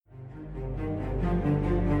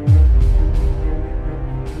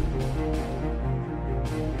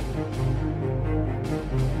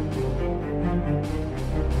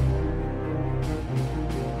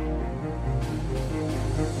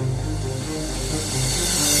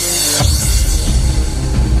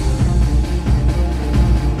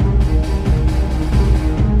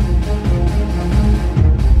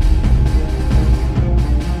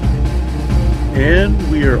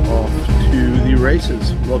we're off to the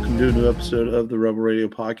races. Welcome to a new episode of the Rebel Radio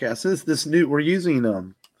Podcast. We're using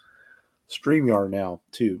StreamYard now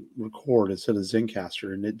to record instead of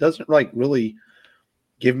Zencaster, and it doesn't really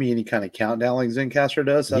give me any kind of countdown like Zencaster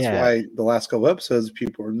does. That's why the last couple episodes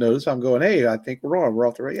people notice I'm going, hey, I think we're on. We're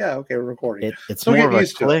off the right. Yeah, okay, we're recording. It's more of a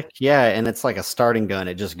click, and it's like a starting gun.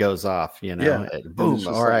 It just goes off, boom.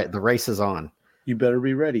 All right, the race is on. You better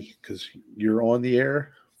be ready because you're on the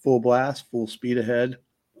air, full blast, full speed ahead.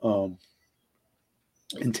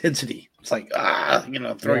 Intensity. It's like throw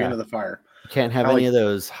you into the fire. You can't have any of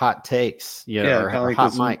those hot takes, or like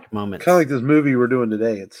hot mic moments. Kind of like this movie we're doing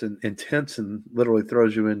today. It's intense and literally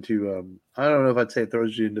throws you into I don't know if I'd say it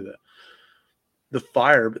throws you into the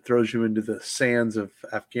fire, but throws you into the sands of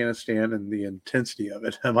Afghanistan and the intensity of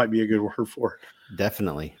it. That might be a good word for it.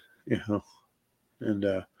 Definitely.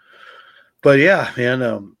 But yeah,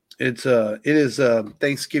 man, it is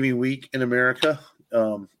Thanksgiving week in America.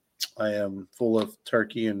 I am full of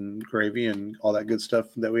turkey and gravy and all that good stuff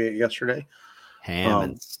that we ate yesterday. Ham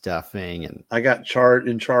and stuffing, and I got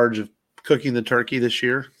in charge of cooking the turkey this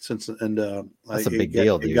year. That's a big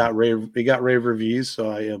deal. It got rave reviews,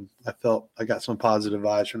 so I felt I got some positive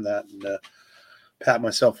vibes from that, and pat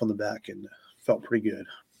myself on the back and felt pretty good.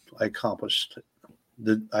 I accomplished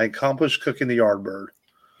cooking the yard bird.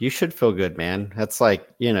 You should feel good, man. That's like,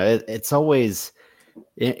 it's always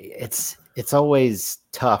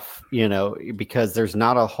tough, because there's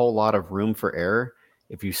not a whole lot of room for error.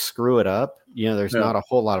 If you screw it up, there's not a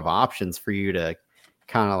whole lot of options for you to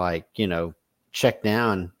kind of check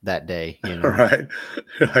down that day. Right.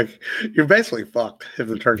 Like you're basically fucked if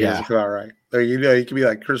the turkey doesn't come out right. Or, you can be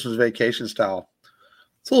like Christmas Vacation style.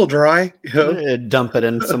 It's a little dry. Dump it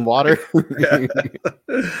in some water.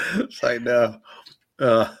 It's like, no.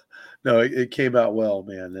 No, it came out well,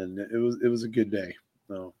 man, and it was a good day.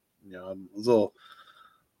 So, I was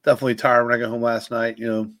definitely tired when I got home last night,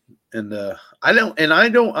 and I'm not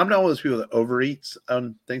one of those people that overeats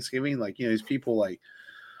on Thanksgiving. Like, these people like,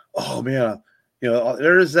 oh man,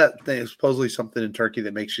 there is that thing, supposedly something in turkey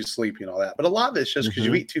that makes you sleepy and all that, but a lot of it's just because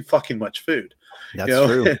you eat too fucking much food. That's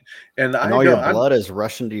true. and your blood is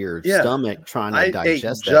rushing to your stomach trying to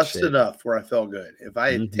digest that just shit. enough where I felt good. If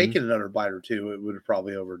I had taken another bite or two, it would have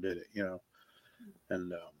probably overdid it,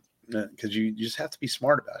 and because you just have to be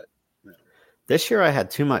smart about it. This year I had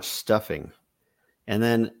too much stuffing, and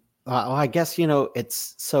then I guess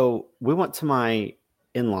it's so we went to my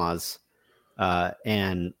in-laws,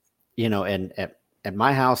 and at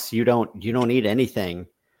my house you don't eat anything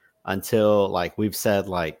until like we've said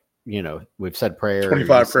we've said prayers,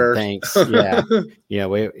 25 prayers. Thanks. We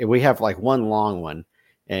have like one long one,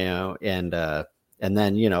 and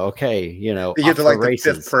then, you get to like the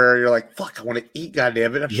fifth prayer. You're like, fuck, I want to eat.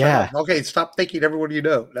 Goddamn it. Okay. Stop thinking everyone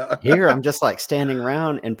No. Here, I'm just like standing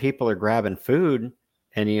around and people are grabbing food.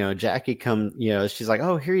 And, Jackie she's like,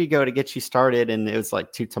 oh, here you go to get you started. And it was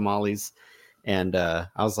like 2 tamales. And I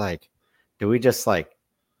was like, do we just eat?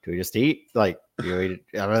 Like,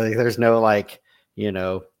 there's no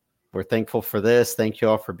we're thankful for this. Thank you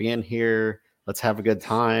all for being here. Let's have a good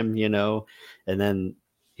time, and then,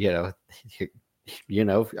 a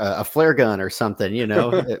flare gun or something,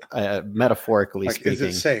 metaphorically speaking. Is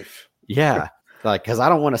it safe? Yeah. Like, cause I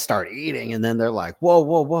don't want to start eating. And then they're like,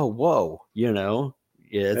 whoa.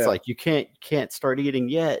 It's like, you can't start eating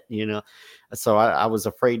yet, So I was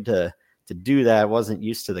afraid to do that. I wasn't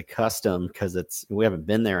used to the custom cause we haven't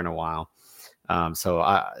been there in a while.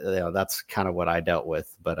 So that's kind of what I dealt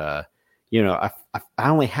with, but, I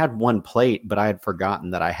only had 1 plate, but I had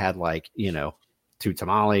forgotten that I had 2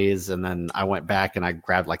 tamales, and then I went back and I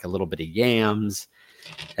grabbed like a little bit of yams,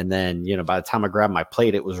 and then by the time I grabbed my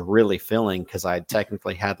plate, it was really filling because I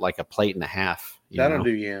technically had like a plate and a half. I don't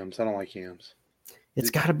do yams. I don't like yams.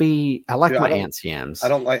 It's got to be. I like my aunt's yams. I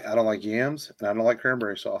don't like yams, and I don't like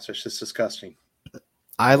cranberry sauce. It's just disgusting.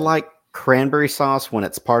 I like cranberry sauce when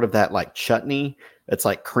it's part of that like chutney. It's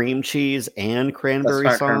like cream cheese and cranberry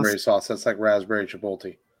sauce. That's not cranberry sauce. That's like raspberry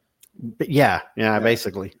chipotle. But yeah,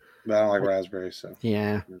 basically. But I don't like raspberries, so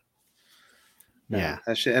yeah.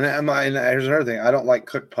 That shit. And here's another thing: I don't like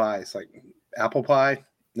cooked pies, like apple pie.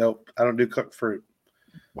 Nope, I don't do cooked fruit.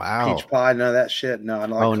 Wow, peach pie, none of that shit. No, I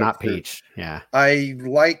don't like. Oh, not fruit. Peach. Yeah, I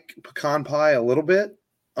like pecan pie a little bit.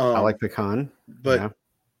 I like pecan, but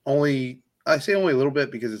only a little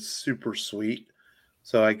bit because it's super sweet.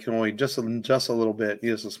 So I can only just a little bit.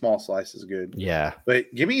 Just a small slice is good. Yeah. But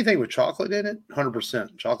give me anything with chocolate in it,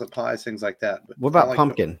 100%. Chocolate pies, things like that. But What I don't about like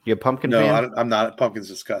pumpkin? You a pumpkin no, fan? I'm not. Pumpkin's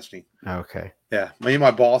disgusting. Okay. Yeah, me and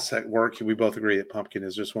my boss at work, we both agree that pumpkin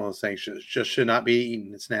is just one of those things should not be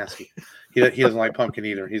eaten. It's nasty. He doesn't like pumpkin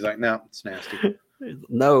either. He's like, no, it's nasty.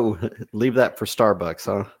 No, leave that for Starbucks,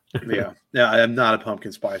 huh? Yeah. I'm not a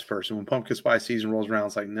pumpkin spice person. When pumpkin spice season rolls around,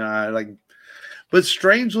 it's like, nah, like. But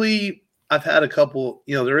strangely, I've had a couple.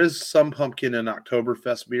 There is some pumpkin in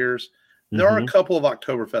Oktoberfest beers. There are a couple of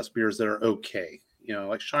Oktoberfest beers that are okay.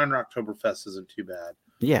 Like Shiner Oktoberfest isn't too bad.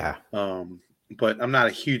 Yeah. But I'm not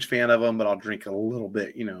a huge fan of them. But I'll drink a little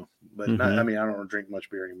bit. But not, I don't drink much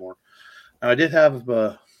beer anymore. Now, I did have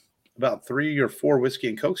about 3 or 4 whiskey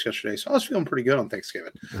and cokes yesterday, so I was feeling pretty good on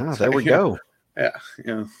Thanksgiving. Oh, there we go.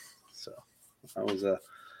 Yeah, so I was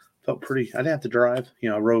felt pretty. I didn't have to drive.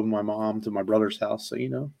 I rode with my mom to my brother's house,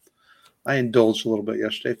 so I indulged a little bit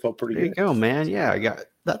yesterday. Felt pretty good. There you go, man. Yeah,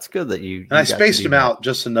 that's good that you. And I spaced them out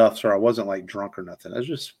just enough so I wasn't like drunk or nothing. I was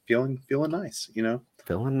just feeling nice,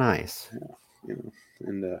 Feeling nice. Yeah,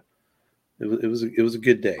 and it was a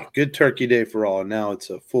good day, good turkey day for all. And now it's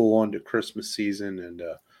a full on to Christmas season and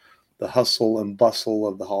the hustle and bustle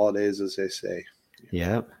of the holidays, as they say.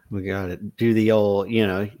 Yep, we got to do the old, you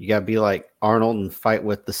got to be like Arnold and fight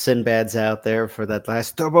with the Sinbads out there for that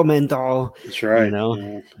last Turbo Menthol. That's right.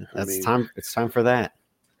 Time. It's time for that.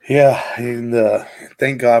 Yeah, and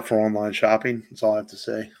thank God for online shopping. That's all I have to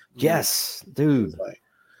say. Yes, dude.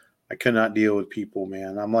 I could not deal with people,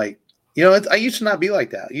 man. I'm like, I used to not be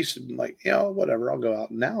like that. I used to be like, whatever, I'll go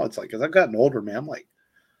out. Now it's like, as I've gotten older, man, I'm like,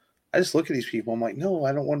 I just look at these people. I'm like, no,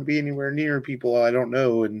 I don't want to be anywhere near people I don't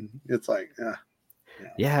know. And it's like,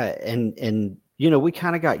 Yeah, and we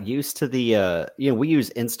kind of got used to the we use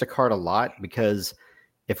Instacart a lot because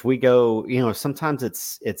if we go, sometimes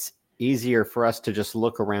it's easier for us to just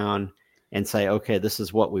look around and say, okay, this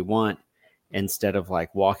is what we want, instead of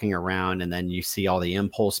like walking around and then you see all the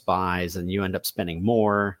impulse buys and you end up spending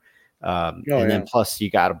more. Then plus you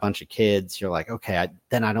got a bunch of kids. You're like, okay, I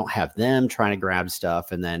don't have them trying to grab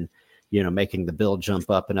stuff, and then making the bill jump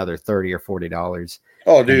up another $30 or $40.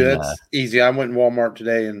 Oh, dude, that's easy. I went in Walmart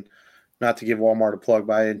today, and not to give Walmart a plug,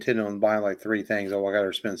 but I intended on buying like 3 things. Oh, I got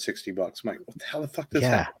to spend $60. I'm like, what the hell the fuck this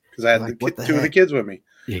happen? Because I had 2 of the kids with me.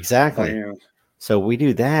 Exactly. So we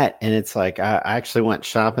do that, and it's like I actually went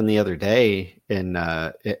shopping the other day in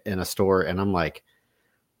a store, and I'm like,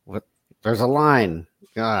 what? There's a line.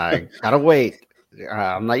 I gotta wait.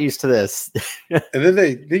 I'm not used to this. And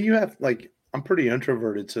then you have like, I'm pretty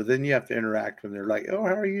introverted, so then you have to interact when they're like, "Oh,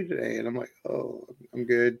 how are you today?" And I'm like, "Oh, I'm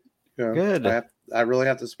good." Good. I really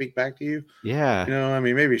have to speak back to you. Yeah. I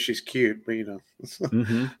mean, maybe she's cute, but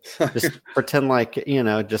just pretend like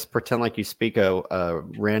you speak a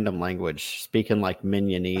random language, speaking like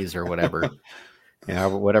Mignonese or whatever.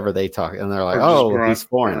 Whatever they talk, and they're like, "Oh, he's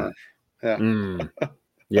foreign." Yeah.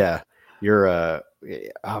 Yeah. You're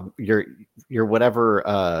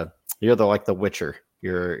whatever. You're the Witcher.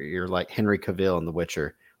 You're like Henry Cavill in The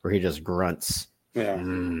Witcher, where he just grunts. Yeah.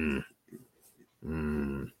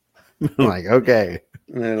 Like, okay.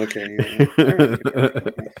 Okay. Yeah.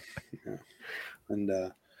 Yeah.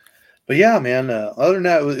 And but yeah, man. Other than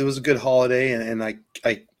that, it was a good holiday, and I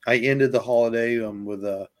ended the holiday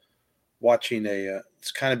with watching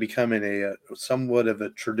it's kind of becoming a somewhat of a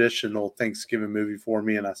traditional Thanksgiving movie for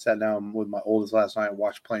me. And I sat down with my oldest last night and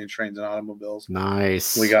watched Planes, Trains, and Automobiles.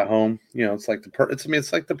 Nice. We got home. It's like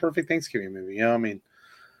it's like the perfect Thanksgiving movie.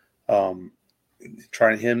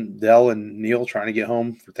 Dell and Neil trying to get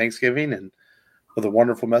home for Thanksgiving, and with a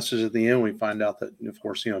wonderful message at the end, we find out that, of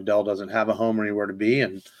course, Dell doesn't have a home or anywhere to be,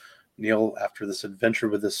 and Neil, after this adventure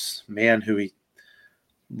with this man who he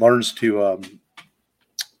learns to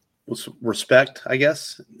respect, I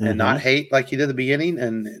guess, and not hate like he did at the beginning,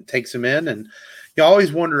 and it takes him in. And I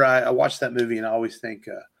always wonder, I watch that movie and I always think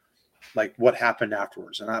like what happened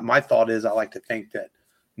afterwards. And my thought is, I like to think that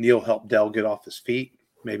Neil helped Dell get off his feet,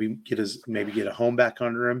 maybe get a home back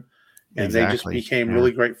under him, and they just became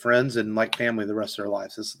really great friends and like family the rest of their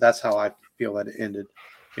lives. That's how I feel that it ended.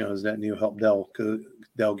 Is that Neil helped Dell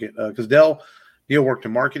because Neil worked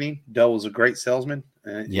in marketing. Dell was a great salesman,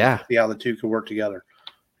 and see how the two could work together.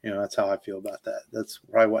 That's how I feel about that. That's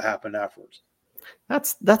probably what happened afterwards.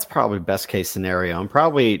 That's probably best case scenario and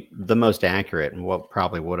probably the most accurate and what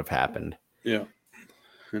probably would have happened. Yeah.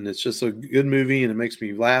 And it's just a good movie, and it makes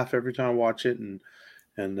me laugh every time I watch it. And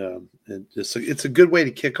it's a good way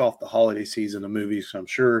to kick off the holiday season of movies. So I'm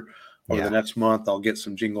sure over the next month, I'll get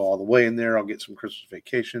some Jingle All the Way in there. I'll get some Christmas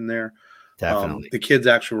Vacation there. Definitely. The kids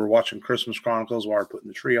actually were watching Christmas Chronicles while we were putting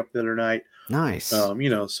the tree up the other night. Nice. So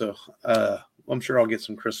I'm sure I'll get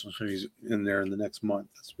some Christmas movies in there in the next month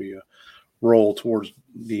as we roll towards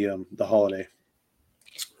the holiday.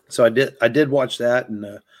 So I did watch that,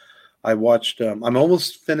 and I watched. I'm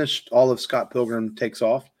almost finished all of Scott Pilgrim Takes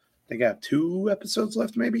Off. I think I have 2 episodes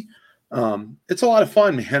left, maybe. It's a lot of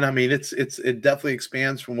fun, man. I mean, it definitely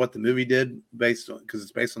expands from what the movie did because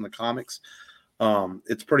it's based on the comics.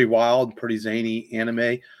 It's pretty wild, pretty zany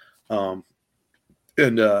anime. And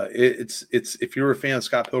it's if you're a fan of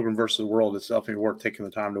Scott Pilgrim versus the World, it's definitely worth taking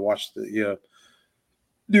the time to watch the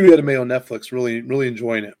new anime on Netflix. Really, really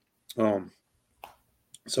enjoying it.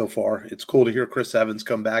 So far, it's cool to hear Chris Evans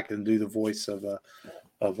come back and do the voice of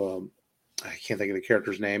I can't think of the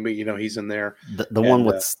character's name, but he's in there. The one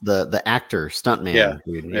with the actor stuntman. Yeah,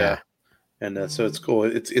 dude. Yeah. And so it's cool.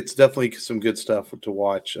 It's definitely some good stuff to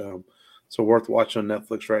watch. So worth watching on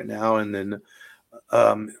Netflix right now. And then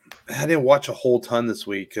I didn't watch a whole ton this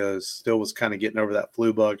week because still was kind of getting over that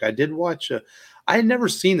flu bug. I did watch I had never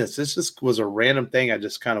seen this. This just was a random thing I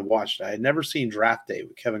just kind of watched. I had never seen Draft Day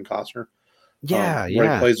with Kevin Costner. Where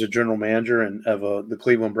he plays a general manager of the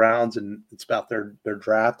Cleveland Browns, and it's about their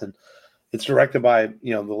draft, and it's directed by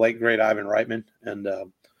the late great Ivan Reitman, and I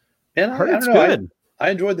don't know, good.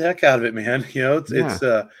 I enjoyed the heck out of it, man.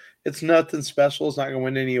 It's nothing special. It's not going to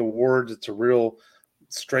win any awards. It's a real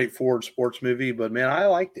straightforward sports movie, but man, I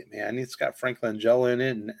liked it, man. It's got Frank Langella in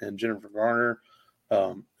it and Jennifer Garner,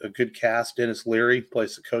 a good cast. Dennis Leary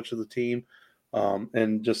plays the coach of the team,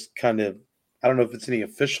 and just kind of. I don't know if it's any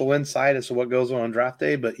official insight as to what goes on Draft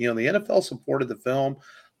Day, but the NFL supported the film.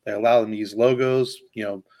 They allowed them to use logos.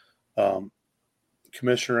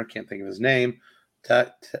 Commissioner, I can't think of his name.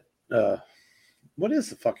 What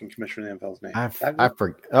is the fucking commissioner of the NFL's name? I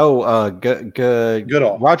forget. Oh,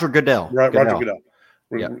 Goodall. Roger Goodell. Roger Goodell.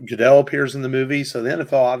 Yep. Goodell appears in the movie, so the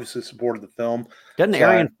NFL obviously supported the film. Doesn't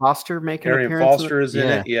Arian Foster make an appearance? Arian Foster is in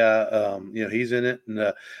it. Yeah, he's in it.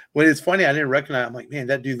 And when it's funny, I didn't recognize. I'm like, man,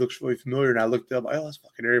 that dude looks really familiar. And I looked up. Oh, that's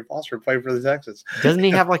fucking Arian Foster playing for the Texans. Doesn't he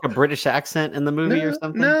have like a British accent in the movie or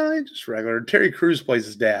something? No, he's just regular. Terry Crews plays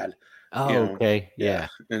his dad. Oh, okay, yeah.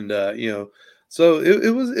 And so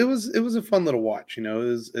it was a fun little watch.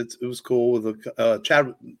 It was cool with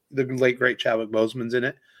the late great Chadwick Boseman's in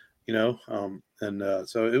it. So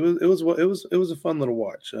it was a fun little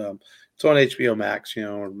watch. It's on HBO Max,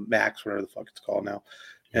 or Max, whatever the fuck it's called now.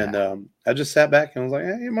 And I just sat back and was like,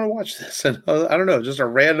 hey, I'm gonna watch this. And I don't know, just a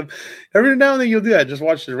random. Every now and then you'll do that. Just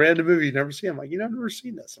watch a random movie you never see. I'm like, I've never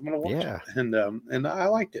seen this. I'm gonna watch it. And I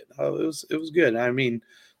liked it. It was good. I mean,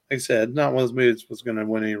 like I said, not one of those movies was going to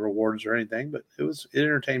win any rewards or anything, but it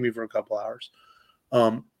entertained me for a couple hours.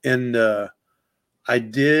 I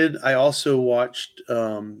also watched.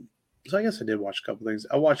 So I guess I did watch a couple things.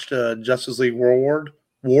 I watched Justice League War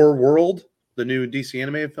World, the new DC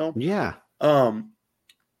animated film. Yeah. The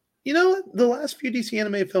last few DC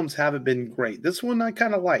animated films haven't been great. This one I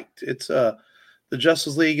kind of liked. It's the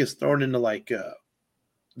Justice League is thrown into like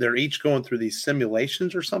they're each going through these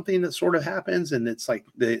simulations or something that sort of happens, and it's like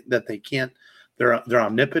they can't. They're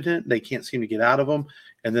omnipotent. They can't seem to get out of them,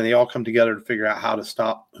 and then they all come together to figure out how to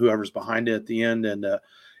stop whoever's behind it at the end. And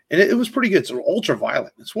it was pretty good. It's ultra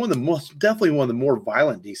violent. It's definitely one of the more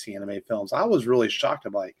violent DC anime films. I was really shocked.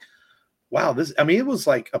 I'm like, wow, it was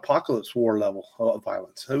like Apocalypse War level of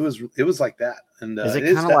violence. It was like that. And is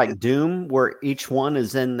it kind of like Doom, where each one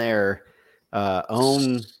is in their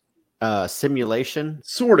own simulation?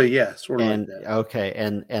 Sort of, yeah, sort of and, like that. Okay,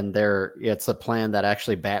 and it's a plan that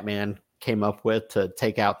actually Batman came up with to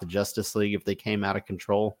take out the Justice League if they came out of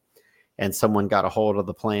control, and someone got a hold of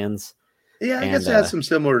the plans. Yeah, I guess it has some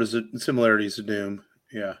similarities to Doom.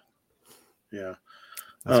 Yeah.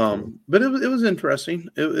 Cool. But it was interesting.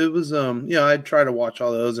 It was I tried to watch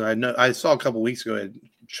all those, and I saw a couple weeks ago it had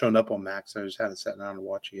shown up on Max. I just hadn't sat down to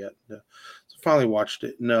watch it yet. So finally watched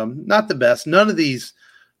it. No, not the best. None of these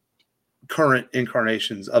current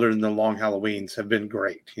incarnations, other than the Long Halloweens, have been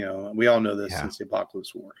great. We all know this since the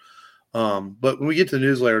Apocalypse War. But when we get to the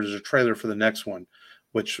newsletter, there's a trailer for the next one,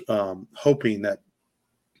 which hoping that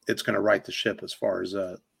it's going to right the ship as far as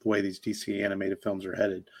the way these DC animated films are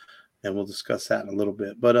headed. And we'll discuss that in a little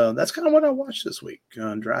bit. But that's kind of what I watched this week.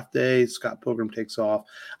 On Draft Day, Scott Pilgrim Takes Off.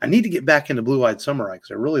 I need to get back into Blue-Eyed Samurai because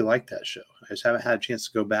I really like that show. I just haven't had a chance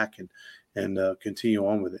to go back and continue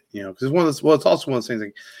on with it. Because it's one of those. Well, it's also one of those things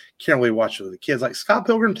like can't really watch it with the kids. Like Scott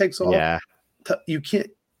Pilgrim Takes Off. Yeah.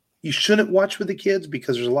 You shouldn't watch with the kids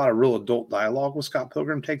because there's a lot of real adult dialogue with Scott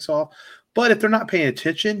Pilgrim Takes Off. But if they're not paying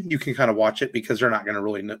attention, you can kind of watch it because they're not going to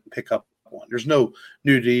really pick up one. There's no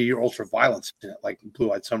nudity or ultra violence in it like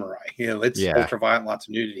Blue-Eyed Samurai. It's ultra violent, lots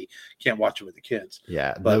of nudity. Can't watch it with the kids.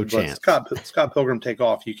 Yeah, no chance. Scott Pilgrim Take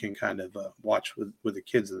Off, you can kind of watch with the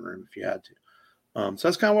kids in the room if you had to. So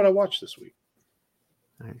that's kind of what I watched this week.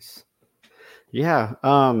 Nice. Yeah.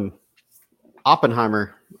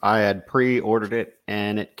 Oppenheimer, I had pre-ordered it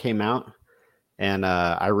and it came out, and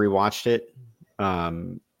I rewatched it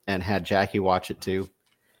and had Jackie watch it too.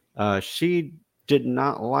 She did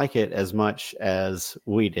not like it as much as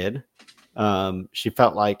we did. She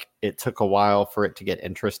felt like it took a while for it to get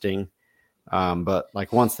interesting. But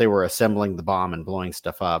like once they were assembling the bomb and blowing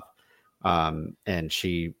stuff up, and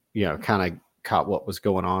she, kind of caught what was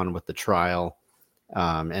going on with the trial,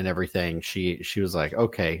 and everything, she was like,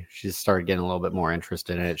 okay, she started getting a little bit more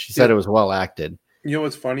interested in it. She said it was well acted. You know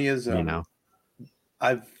what's funny is,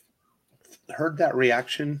 I've heard that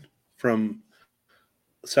reaction from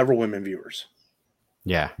several women viewers.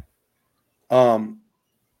 Yeah. And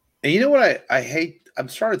you know what I hate?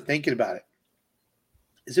 I've started thinking about it.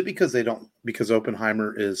 Is it because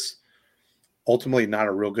Oppenheimer is ultimately not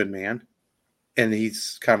a real good man, and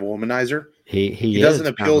he's kind of a womanizer? He doesn't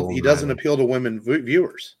appeal. He doesn't appeal to women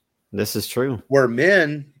viewers. This is true. Where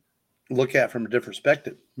men look at it from a different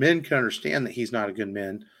perspective. Men can understand that he's not a good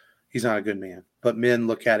man. He's not a good man, but men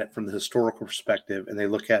look at it from the historical perspective, and they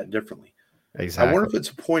look at it differently. Exactly. I wonder if it's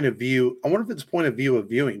a point of view. I wonder if it's a point of view of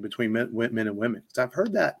viewing between men and women. Because I've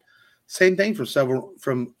heard that same thing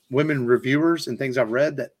from women reviewers and things I've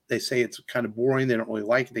read, that they say it's kind of boring. They don't really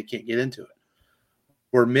like it. They can't get into it.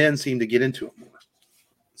 Where men seem to get into it more.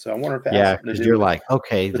 So I wonder if that has something to do you're with like,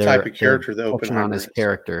 okay, the type of character that Oppenheimer on his is.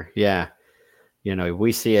 Character. Yeah.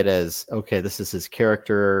 We see it as, okay, this is his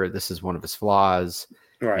character. This is one of his flaws.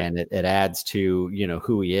 Right. And it adds to,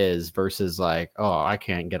 who he is, versus like, oh, I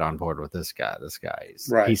can't get on board with this guy. This guy,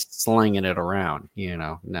 he's slinging it around,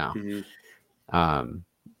 no. Mm-hmm.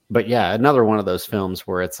 But yeah, another one of those films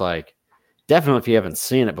where it's like, definitely if you haven't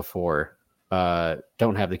seen it before,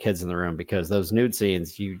 don't have the kids in the room, because those nude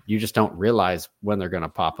scenes, you just don't realize when they're going to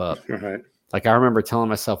pop up. Right. Like I remember telling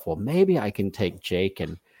myself, well, maybe I can take Jake,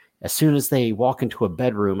 and as soon as they walk into a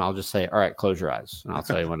bedroom, I'll just say, all right, close your eyes, and I'll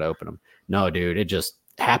tell you when to open them. No, dude, it just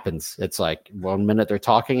happens. It's like 1 minute they're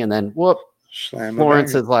talking, and then whoop,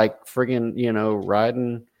 Florence is like friggin',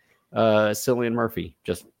 riding Cillian Murphy,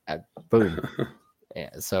 just boom. Yeah,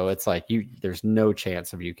 so it's like there's no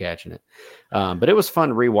chance of you catching it. But it was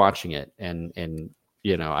fun rewatching it, and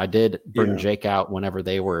I did bring Jake out whenever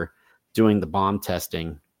they were doing the bomb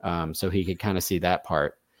testing, so he could kind of see that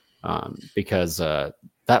part, because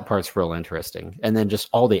that part's real interesting. And then just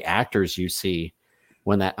all the actors you see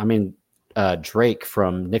when Drake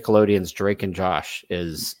from Nickelodeon's Drake and Josh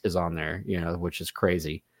is on there, which is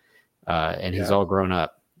crazy, and he's all grown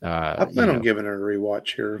up. I plan on giving it a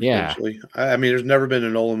rewatch here eventually. There's never been a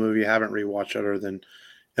Nolan movie I haven't rewatched other than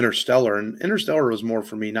Interstellar. And Interstellar was more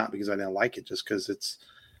for me, not because I didn't like it, just because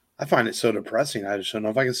I find it so depressing. I just don't know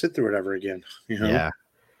if I can sit through it ever again. Yeah.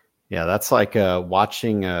 Yeah, that's like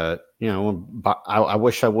watching. I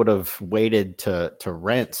wish I would have waited to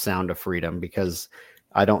rent Sound of Freedom, because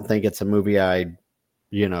I don't think it's a movie in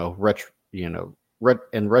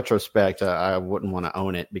retrospect, I wouldn't want to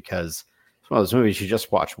own it, because it's one of those movies you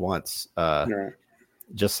just watch once. Right.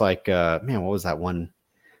 Just like, what was that one?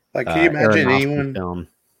 Like, can you imagine anyone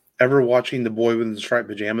ever watching The Boy with the Striped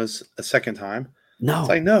Pajamas a second time? No. It's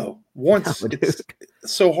like, no. Once, it's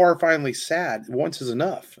so horrifyingly sad. Once is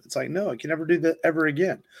enough. It's like, no, I can never do that ever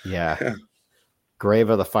again. Yeah. Grave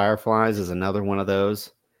of the Fireflies is another one of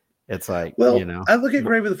those. It's like, I look at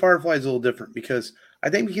Grave of the Fireflies a little different, because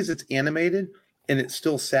it's animated and it's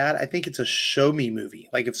still sad. I think it's a show me movie.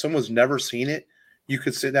 Like, if someone's never seen it, you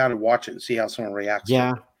could sit down and watch it and see how someone reacts to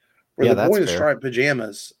it. Where The Boy in the Striped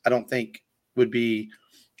Pajamas, I don't think would be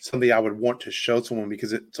something I would want to show someone,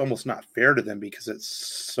 because it's almost not fair to them, because it's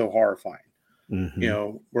so horrifying.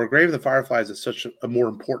 Mm-hmm. Where Grave of the Fireflies is such a more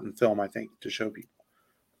important film, I think, to show people.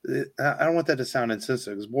 I don't want that to sound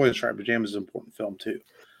insensitive, because Boy in the Striped Pajamas is an important film too.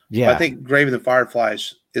 Yeah, but I think Grave of the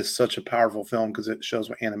Fireflies is such a powerful film because it shows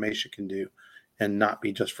what animation can do, and not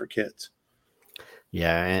be just for kids.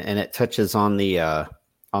 Yeah, and it touches on the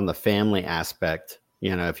family aspect.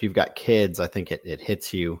 If you've got kids, I think it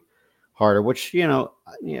hits you harder. Which Boy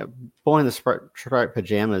in the Striped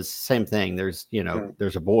Pajamas, same thing. There's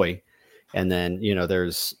there's a boy, and then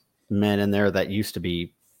there's men in there that used to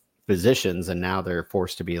be physicians, and now they're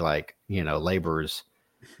forced to be like laborers.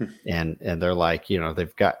 and they're like,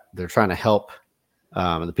 they're trying to help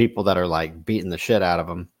the people that are like beating the shit out of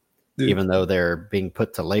them, even though they're being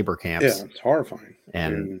put to labor camps. Yeah, it's horrifying.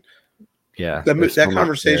 And that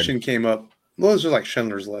conversation came up. Well, this is like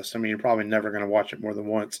Schindler's List. You're probably never going to watch it more than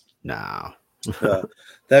once. No.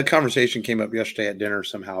 That conversation came up yesterday at dinner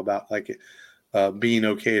somehow about, like, being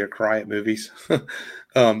okay to cry at movies,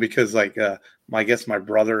 because like I guess my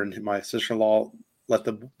brother and my sister-in-law let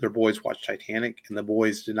their boys watch Titanic, and the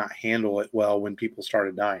boys did not handle it well when people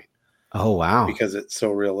started dying Oh wow. because it's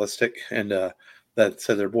so realistic, and that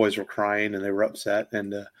said their boys were crying and they were upset,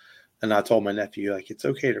 and I told my nephew like it's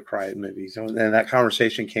okay to cry at movies, and that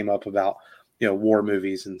conversation came up about war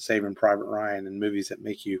movies and Saving Private Ryan and movies that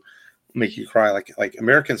make you cry, like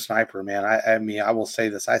American Sniper, man. I mean, I will say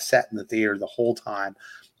this: I sat in the theater the whole time.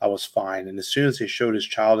 I was fine, and as soon as they showed his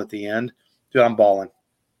child at the end, dude, I'm bawling.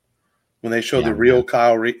 When they showed Yeah, the real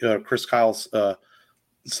man. Chris Kyle's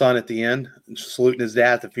son at the end, saluting his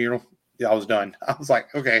dad at the funeral, yeah, I was done. I was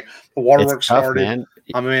like, okay, the It's waterworks tough, started. man.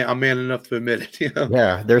 I'm man enough to admit it.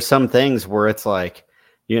 Yeah, there's some things where it's like,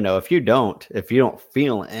 if you don't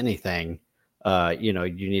feel anything, you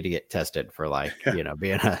need to get tested for like, Yeah.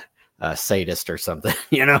 Being a sadist or something,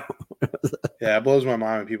 Yeah, it blows my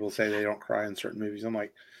mind when people say they don't cry in certain movies. I'm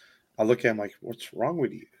like, I look at them like, what's wrong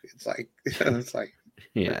with you? It's like, it's like,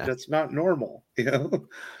 Yeah. that's not normal.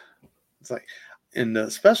 It's like, and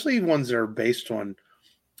especially ones that are based on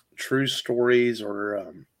true stories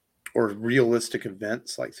or realistic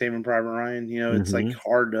events like Saving Private Ryan. It's like Hmm.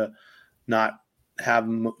 hard to not have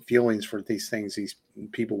feelings for these things these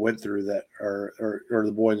people went through that or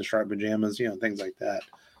the boy in the striped pajamas, things like that.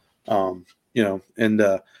 Um, and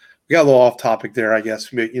we got a little off topic there, I guess.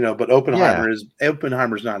 But Yeah.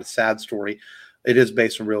 Oppenheimer's not a sad story. It is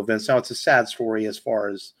based on real events. Now it's a sad story as far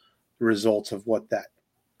as the results of what that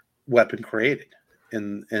weapon created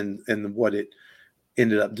and what it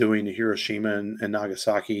ended up doing to Hiroshima and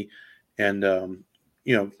Nagasaki, and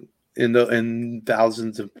and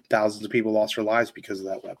thousands of people lost their lives because of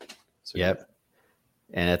that weapon. So yeah, Yep.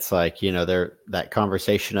 And it's like, there that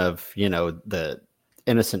conversation of, the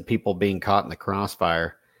innocent people being caught in the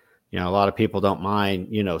crossfire. A lot of people don't mind,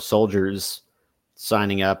 soldiers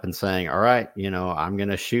signing up and saying, all right, I'm going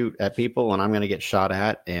to shoot at people and I'm going to get shot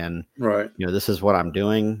at. And, right, this is what I'm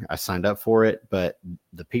doing. I signed up for it. But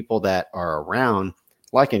the people that are around,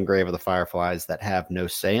 like in Grave of the Fireflies, that have no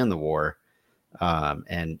say in the war,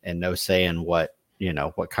 and no say in what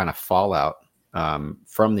kind of fallout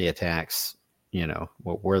from the attacks,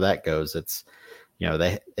 where that goes. It's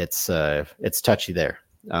it's touchy there.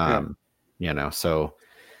 yeah, So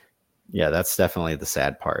yeah, that's definitely the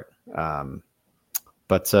sad part.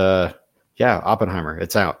 But yeah, Oppenheimer,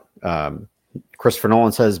 it's out. Christopher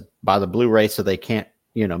Nolan says buy the Blu-ray so they can't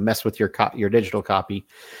mess with your digital copy.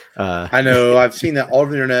 I know. I've seen that all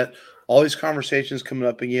over the internet. All these conversations coming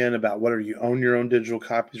up again about whether you own your own digital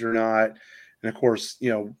copies or not. And of course,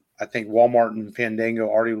 I think Walmart and Fandango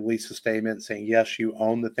already released a statement saying, yes, you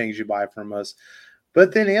own the things you buy from us.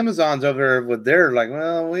 But then Amazon's over there with their like,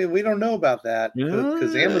 well, we don't know about that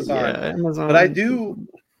because Yeah, Amazon. But I Amazon. do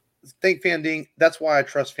think Fandango. That's why I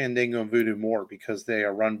trust Fandango and Vudu more because they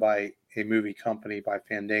are run by a movie company by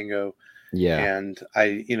Fandango, Yeah, and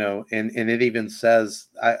and it even says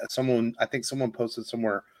I think someone posted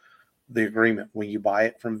somewhere the agreement when you buy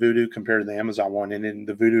it from Vudu compared to the Amazon one, and in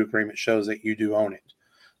the Vudu agreement shows that you do own it.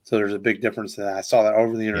 So there's a big difference in that. I saw that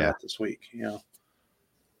over the yeah. internet this week. So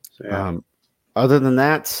yeah. Other than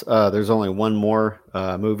that, there's only one more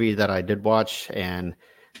movie that I did watch, and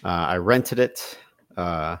I rented it,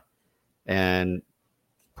 and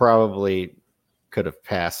probably could have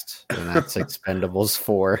passed, and that's Expendables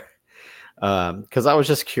 4. Because I was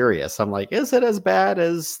just curious. I'm like, is it as bad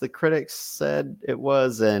as the critics said it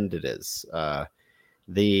was? And it is.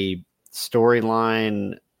 The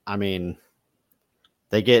storyline, I mean,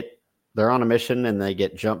 they're on a mission and they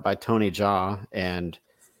get jumped by Tony Jaa, and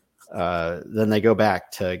then they go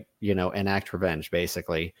back to enact revenge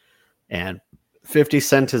basically, and 50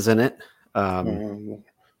 Cent is in it. Of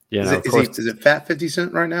course, Is it fat 50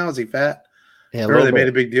 Cent right now? Is he fat? yeah, a Remember little they made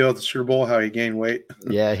a bit. big deal at the Super Bowl how he gained weight.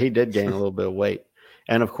 Yeah, he did gain a little bit of weight,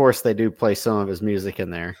 and of course they do play some of his music in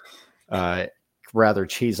there, uh, rather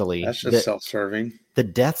cheesily. That's just self-serving. The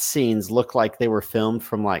death scenes look like they were filmed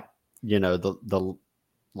from like the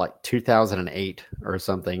like 2008 or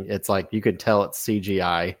something. It's like you could tell it's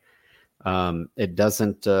CGI. It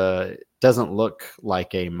doesn't look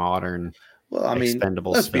like a modern Well, I mean,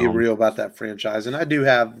 Expendables let's be film. real about that franchise. And I do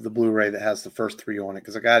have the Blu-ray that has the first three on it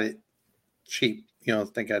because I got it cheap. I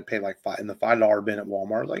think I'd pay like the $5 bin at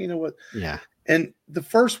Walmart. I was like, you know what? Yeah, And the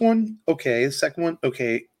first one, okay. The second one,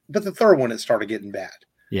 okay. But the third one, it started getting bad.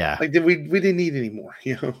 yeah, Like, we didn't need any more,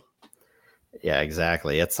 yeah,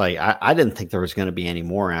 exactly. It's like I didn't think there was going to be any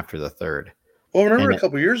more after the third. Well, remember And a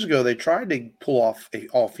couple of years ago, they tried to pull off a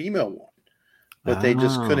all-female one, but they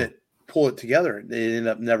just oh, couldn't pull it together. It ended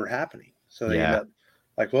up never happening. So they ended yeah, up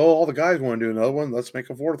like, well, all the guys want to do another one. Let's make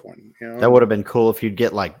a fourth one. You know, that would have been cool if you'd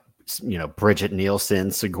get like, Bridget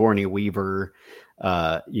Nielsen, Sigourney Weaver,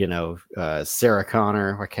 Sarah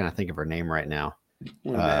Connor. I can't think of her name right now.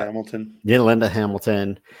 Linda Hamilton. Yeah, Linda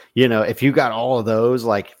Hamilton. If you got all of those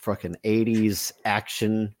like fucking 80s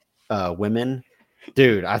action women,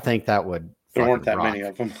 dude, I think that would. There weren't that rock. many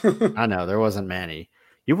of them. I know there wasn't many.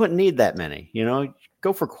 You wouldn't need that many.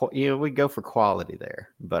 Go for we go for quality there.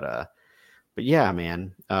 But yeah,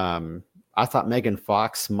 man. I thought Megan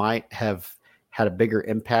Fox might have had a bigger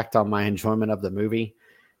impact on my enjoyment of the movie,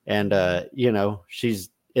 and she's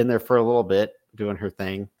in there for a little bit doing her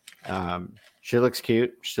thing. She looks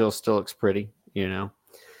cute. She still looks pretty,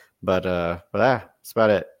 but that's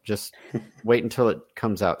about it. Just wait until it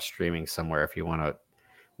comes out streaming somewhere if you want to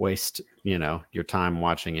waste, your time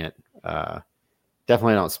watching it.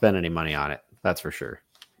 Definitely don't spend any money on it. That's for sure.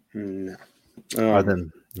 No. Other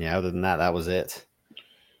than that, that was it.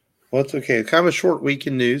 Well, it's okay. Kind of a short week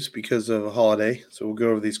in news because of a holiday, so we'll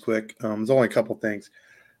go over these quick. There's only a couple things.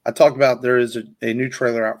 I talked about there is a new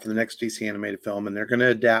trailer out for the next DC animated film, and they're going to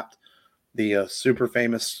adapt the super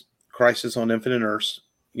famous Crisis on Infinite Earths,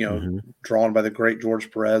 drawn by the great George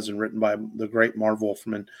Perez and written by the great Marv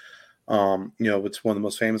Wolfman. It's one of the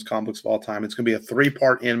most famous comic books of all time. It's going to be a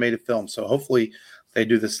 3-part animated film, so hopefully they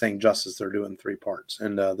do this thing justice. They're doing 3 parts,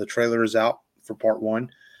 and the trailer is out for part 1.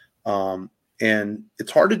 And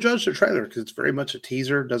it's hard to judge the trailer because it's very much a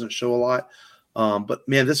teaser. It doesn't show a lot. But,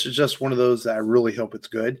 man, this is just one of those that I really hope it's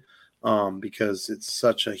good because it's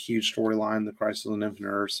such a huge storyline, the Crisis on Infinite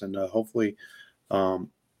Earths. And hopefully it's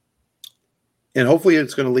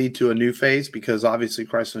going to lead to a new phase because, obviously,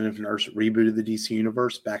 Crisis on Infinite Earths rebooted the DC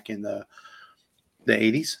universe back in the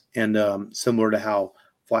 80s. And similar to how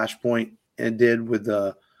Flashpoint did with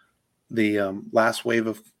the last wave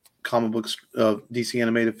of comic books of DC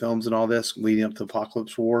animated films and all this leading up to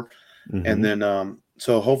Apocalypse War. Mm-hmm. And then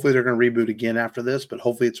so hopefully they're going to reboot again after this, but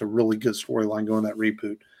hopefully it's a really good storyline going that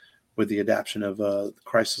reboot with the adaptation of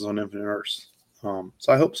Crisis on Infinite Earths. So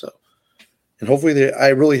I hope so. And hopefully I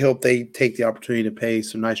really hope they take the opportunity to pay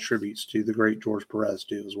some nice tributes to the great George Perez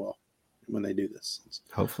too as well when they do this. It's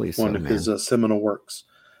hopefully one of his seminal works.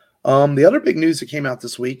 The other big news that came out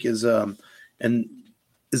this week is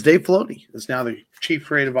Dave Filoni is now the chief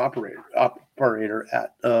creative operator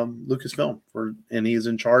at Lucasfilm, and he is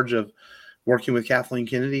in charge of working with Kathleen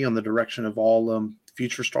Kennedy on the direction of all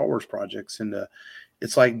future Star Wars projects. And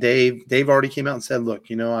it's like Dave already came out and said, "Look,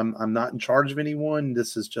 I'm not in charge of anyone.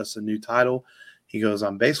 This is just a new title." He goes,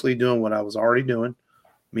 "I'm basically doing what I was already doing.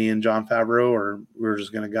 Me and Jon Favreau we're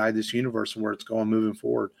just going to guide this universe and where it's going moving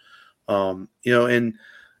forward." All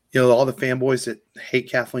the fanboys that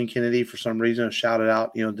hate Kathleen Kennedy for some reason have shouted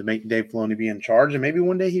out, to make Dave Filoni be in charge. And maybe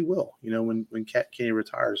one day he will, when Kennedy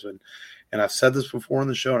retires. And I've said this before on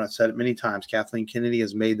the show, and I've said it many times. Kathleen Kennedy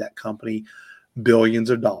has made that company billions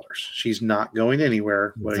of dollars. She's not going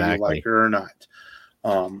anywhere, whether you like her or not.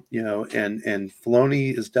 And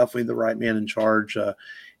Filoni is definitely the right man in charge.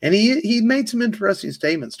 And he made some interesting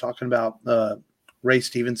statements talking about Ray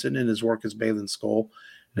Stevenson and his work as Baylan Skoll.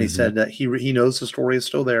 And he said that he knows the story is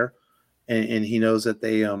still there, and he knows that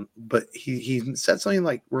they but he said something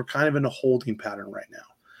like we're kind of in a holding pattern right now.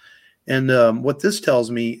 And what this tells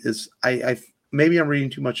me is I maybe I'm reading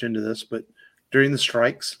too much into this, but during the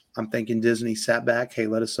strikes, I'm thinking Disney sat back, hey,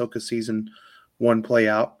 let Ahsoka season 1 play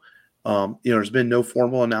out. There's been no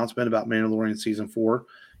formal announcement about Mandalorian season 4,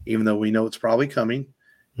 even though we know it's probably coming,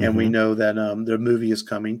 and we know that the movie is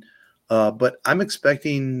coming. But I'm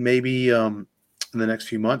expecting maybe in the next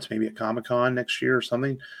few months, maybe at Comic-Con next year or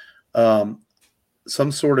something,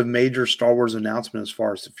 some sort of major Star Wars announcement as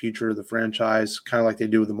far as the future of the franchise, kind of like they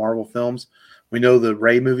do with the Marvel films. We know the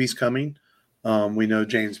Rey movie's coming. We know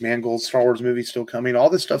James Mangold's Star Wars movie's still coming. All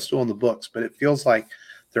this stuff's still in the books, but it feels like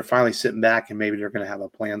they're finally sitting back and maybe they're going to have a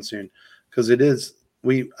plan soon. Because it is,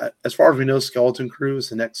 as far as we know, Skeleton Crew is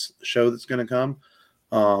the next show that's going to come.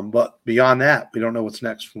 But beyond that, we don't know what's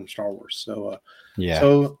next from Star Wars. So,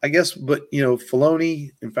 So I guess, but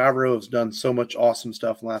Filoni and Favreau has done so much awesome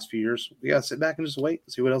stuff in the last few years. We got to sit back and just wait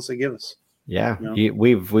and see what else they give us. Yeah.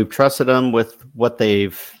 We've trusted them with what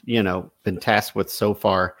they've, been tasked with so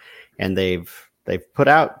far, and they've put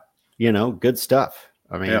out, good stuff.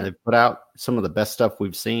 I mean, they've put out some of the best stuff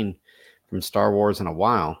we've seen from Star Wars in a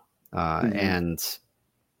while. And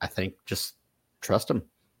I think just trust them.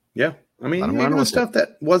 Yeah. I mean, even the stuff that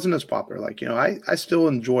wasn't as popular, like, I still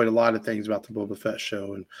enjoyed a lot of things about the Boba Fett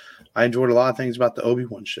show, and I enjoyed a lot of things about the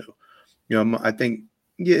Obi-Wan show. I think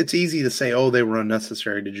it's easy to say, oh, they were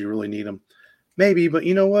unnecessary. Did you really need them? Maybe, but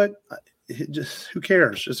you know what? Just who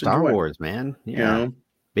cares? Just Star Wars, man. Yeah.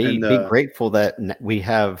 And Be grateful that we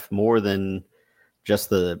have more than just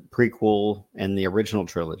the prequel and the original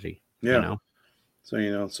trilogy. yeah. You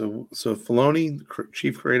know? So Filoni,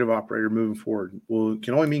 chief creative operator, moving forward,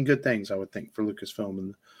 can only mean good things, I would think, for Lucasfilm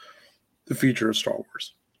and the future of Star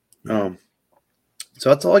Wars. Yeah. So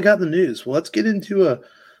that's all I got in the news. Well, let's get into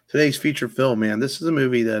today's feature film, man. This is a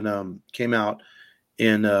movie that came out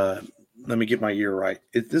in, let me get my year right.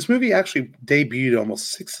 This movie actually debuted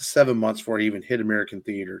almost 6 to 7 months before it even hit American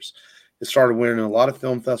theaters. It started winning a lot of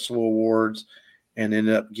film festival awards and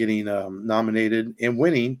ended up getting nominated and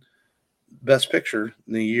winning Best Picture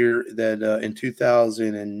in the year that in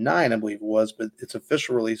 2009, I believe it was, but its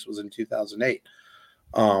official release was in 2008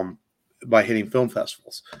 by hitting film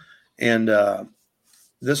festivals. And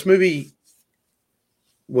this movie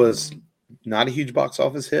was not a huge box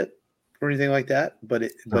office hit or anything like that, but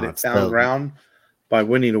it found ground by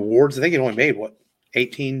winning awards. I think it only made,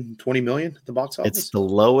 18, 20 million at the box office? It's the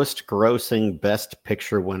lowest grossing Best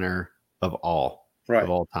Picture winner of all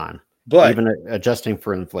time. But even adjusting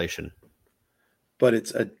for inflation. But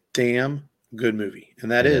it's a damn good movie,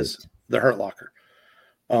 and that is The Hurt Locker.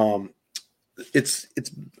 It's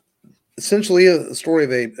essentially a story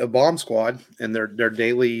of a bomb squad and their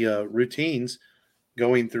daily routines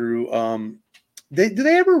going through. Do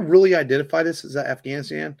they ever really identify this as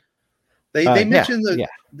Afghanistan? They mentioned that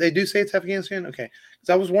they do say it's Afghanistan. Okay,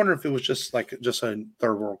 because I was wondering if it was just a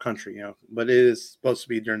third world country, but it is supposed to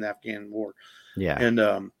be during the Afghan war. Yeah,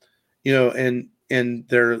 and and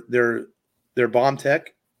their bomb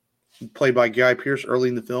tech, played by Guy Pearce early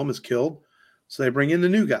in the film, is killed. So they bring in the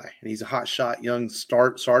new guy, and he's a hotshot young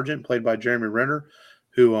sergeant played by Jeremy Renner,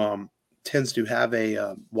 who tends to have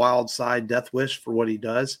a wild side death wish for what he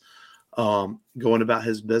does, going about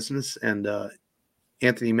his business. And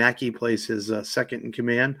Anthony Mackie plays his second in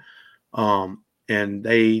command, and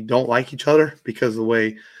they don't like each other because of the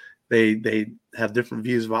way they have different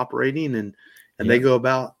views of operating, and they go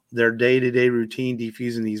about their day-to-day routine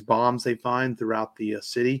defusing these bombs they find throughout the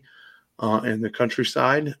city and the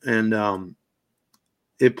countryside. And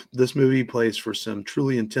this movie plays for some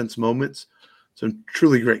truly intense moments, some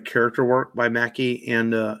truly great character work by Mackie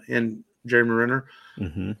and Jeremy Renner,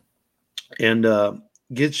 and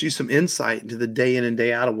gets you some insight into the day in and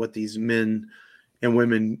day out of what these men and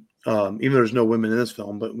women, even though there's no women in this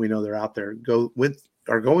film, but we know they're out there,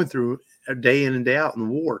 are going through a day in and day out in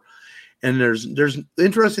the war. And there's the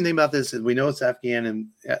interesting thing about this is we know it's Afghan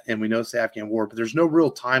and we know it's the Afghan war, but there's no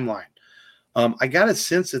real timeline. I got a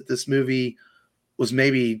sense that this movie was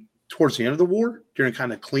maybe towards the end of the war during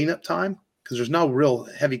kind of cleanup time, because there's no real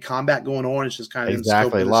heavy combat going on. It's just kind of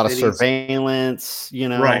exactly a lot of surveillance,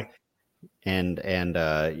 right. And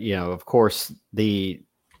of course the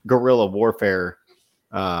guerrilla warfare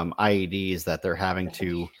IEDs that they're having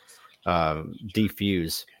to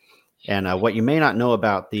defuse. And what you may not know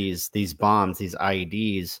about these bombs, these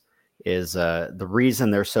IEDs, is the reason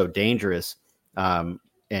they're so dangerous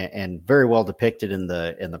and very well depicted in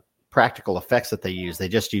the practical effects that they use. They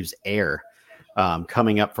just use air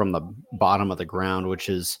coming up from the bottom of the ground, which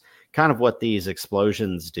is kind of what these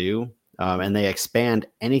explosions do. And they expand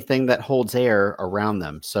anything that holds air around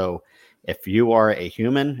them. So if you are a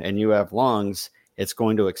human and you have lungs, it's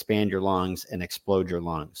going to expand your lungs and explode your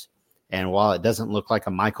lungs. And while it doesn't look like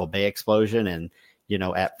a Michael Bay explosion, and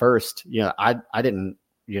at first, I didn't,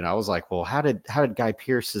 I was like, well, how did Guy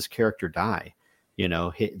Pearce's character die?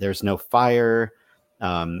 There's no fire.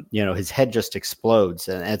 His head just explodes,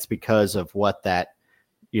 and it's because of what that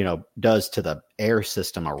does to the air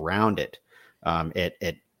system around it.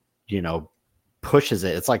 It pushes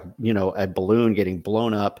it. It's like a balloon getting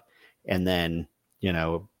blown up, and then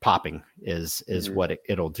popping is what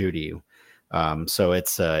it'll do to you. So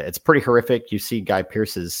it's pretty horrific. You see Guy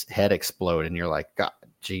Pearce's head explode and you're like, God,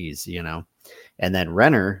 geez, and then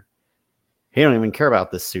Renner, he don't even care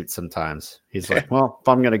about this suit. Sometimes he's like, well, if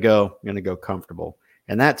I'm going to go comfortable.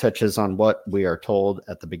 And that touches on what we are told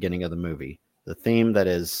at the beginning of the movie. The theme that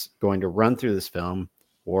is going to run through this film: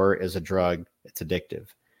 war is a drug. It's addictive.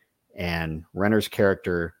 And Renner's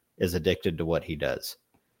character is addicted to what he does.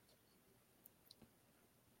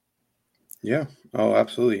 Yeah. Oh,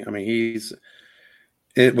 absolutely. I mean,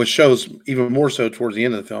 which shows even more so towards the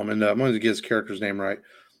end of the film. And I'm going to get his character's name right.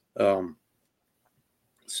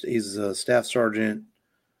 He's a Staff Sergeant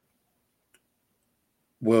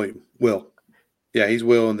Will. Yeah, he's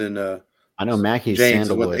Will. And then I know Mackie's James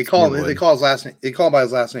Sandalwood. Is what they call him. They call his last name. They call him by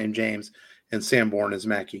his last name, James. And Sanborn is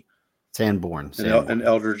Mackie. Sanborn. And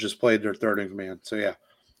Eldridge just played their third in command. So yeah.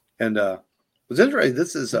 And what's interesting,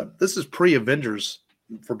 this is pre-Avengers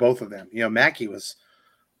for both of them. Mackie was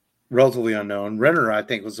relatively unknown. Renner, I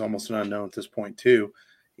think, was almost an unknown at this point too.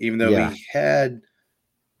 even though he had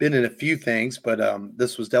been in a few things, but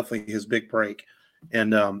this was definitely his big break.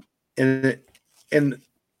 And and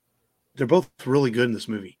they're both really good in this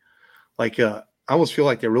movie. Like I almost feel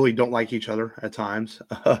like they really don't like each other at times,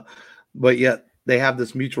 but yet they have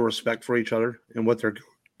this mutual respect for each other and what they're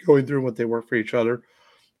going through and what they work for each other.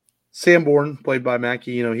 Sanborn, played by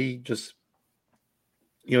Mackie, he just,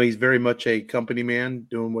 he's very much a company man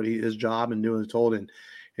doing his job and doing as told, and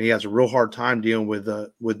he has a real hard time dealing with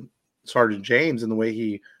Sergeant James and the way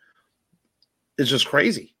he is just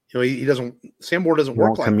crazy. He doesn't. Sanborn doesn't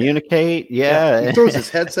work like communicate. That. Yeah. He throws his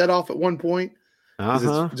headset off at one point because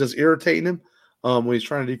it's just irritating him when he's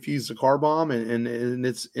trying to defuse the car bomb, and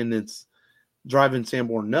it's driving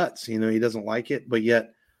Sanborn nuts. He doesn't like it, but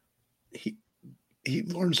yet he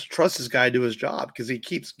learns to trust this guy to do his job because he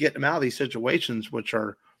keeps getting him out of these situations which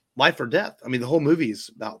are life or death. I mean, the whole movie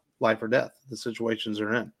is about life or death, the situations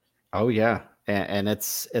they're in. Oh yeah. And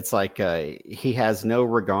it's like he has no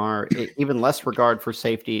regard, even less regard for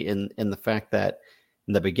safety in the fact that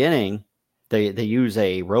in the beginning they use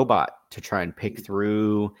a robot to try and pick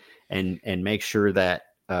through and make sure that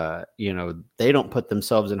they don't put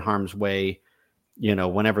themselves in harm's way,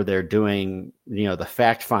 whenever they're doing the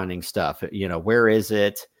fact finding stuff. Where is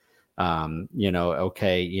it?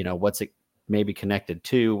 Okay, what's it maybe connected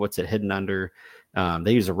to? What's it hidden under?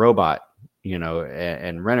 They use a robot.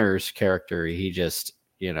 And Renner's character, he just,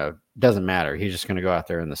 doesn't matter. He's just going to go out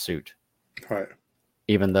there in the suit. Right.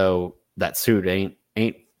 Even though that suit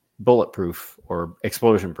ain't bulletproof or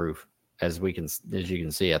explosion proof, as you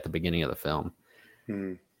can see at the beginning of the film.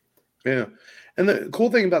 Hmm. Yeah. And the cool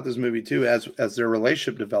thing about this movie too, as their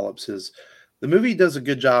relationship develops, is the movie does a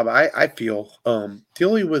good job, I feel,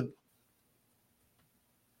 dealing with,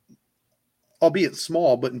 albeit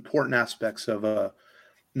small, but important aspects of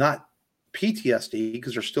not PTSD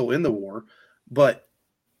because they're still in the war, but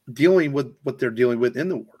dealing with what they're dealing with in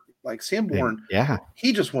the war. Like Sanborn,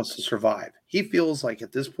 he just wants to survive. He feels like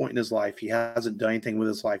at this point in his life, he hasn't done anything with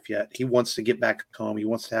his life yet. He wants to get back home. He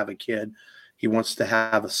wants to have a kid. He wants to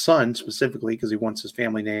have a son specifically because he wants his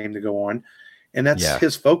family name to go on. And that's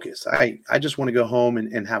his focus. I just want to go home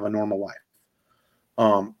and have a normal life.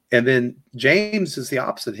 And then James is the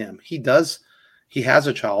opposite of him. He has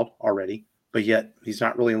a child already, but yet he's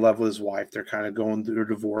not really in love with his wife. They're kind of going through a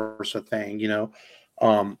divorce thing,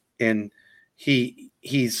 and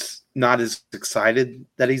he's not as excited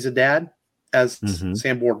that he's a dad as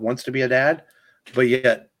Sanborn wants to be a dad, but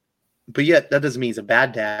yet that doesn't mean he's a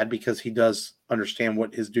bad dad because he does understand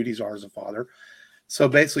what his duties are as a father. So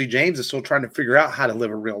basically James is still trying to figure out how to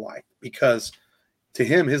live a real life because to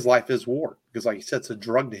him, his life is war because like he said, it's a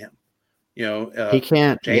drug to him. He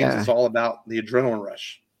can't. James is all about the adrenaline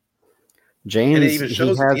rush. James, and it even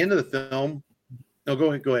shows at the end of the film. No,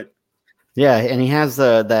 go ahead. Yeah, and he has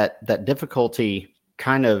that difficulty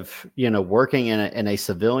kind of working in a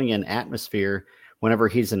civilian atmosphere whenever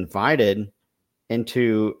he's invited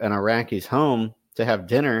into an Iraqi's home to have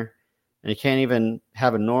dinner, and he can't even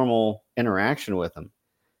have a normal interaction with them.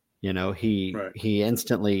 He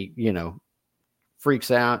instantly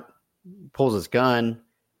freaks out, pulls his gun,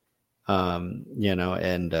 that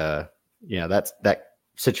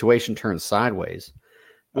situation turns sideways.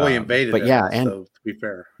 Well, he invaded but it, and so, to be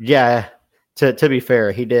fair. Yeah, to be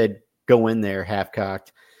fair, he did go in there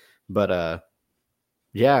half-cocked, but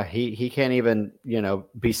he can't even,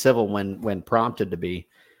 be civil when prompted to be.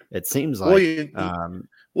 It seems like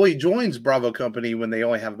he joins Bravo Company when they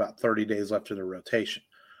only have about 30 days left of their rotation.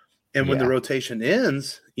 And when the rotation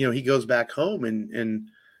ends, he goes back home and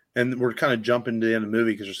we're kind of jumping to the end of the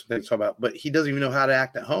movie because there's some things to talk about, but he doesn't even know how to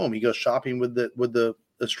act at home. He goes shopping with the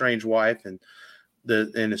estranged wife and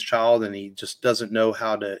his child, and he just doesn't know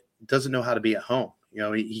how to be at home.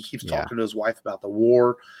 He keeps talking to his wife about the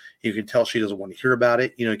war. You can tell she doesn't want to hear about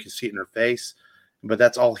it. You can see it in her face, but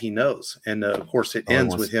that's all he knows. And of course, it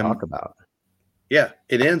ends with him.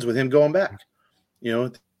 It ends with him going back.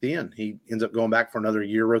 At the end, he ends up going back for another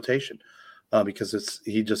year rotation because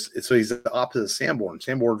he's the opposite of Sanborn.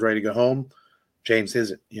 Sanborn's ready to go home. James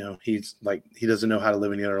isn't. He's like he doesn't know how to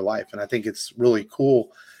live any other life. And I think it's really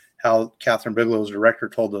cool how Catherine Bigelow's director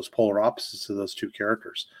told those polar opposites of those two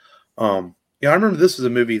characters. I remember this is a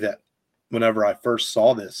movie that whenever I first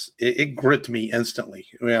saw this, it gripped me instantly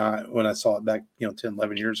when I saw it back, 10,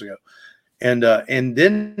 11 years ago. And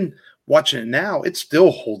then watching it now, it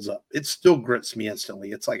still holds up. It still grips me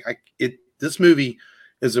instantly. It's like this movie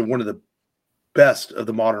is one of the best of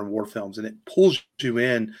the modern war films, and it pulls you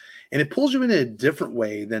in, and it pulls you in a different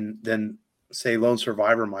way than say Lone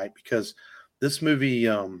Survivor might, because this movie,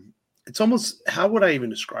 it's almost, how would I even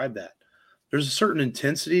describe that? There's a certain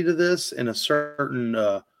intensity to this and a certain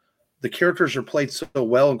the characters are played so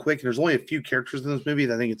well and quick. And there's only a few characters in this movie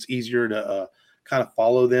that I think it's easier to kind of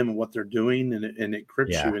follow them and what they're doing, and it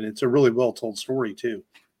grips you. And it's a really well told story too.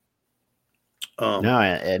 No,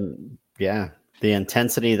 and yeah, the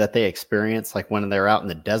intensity that they experience, like when they're out in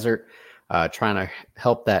the desert trying to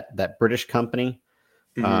help that British company,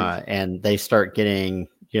 and they start getting,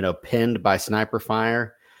 pinned by sniper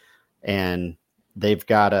fire, and they've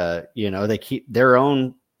got they keep their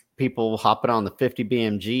own people hopping on the 50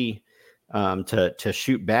 BMG to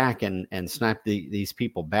shoot back and snipe these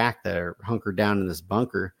people back that are hunkered down in this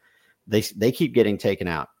bunker. They keep getting taken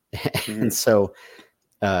out, and so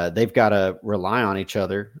they've got to rely on each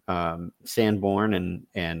other, Sanborn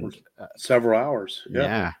and several hours.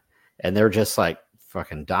 Yeah. And they're just like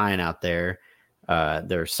fucking dying out there.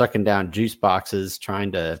 They're sucking down juice boxes,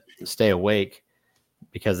 trying to stay awake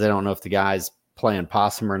because they don't know if the guy's playing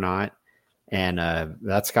possum or not. And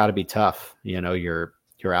that's got to be tough. You're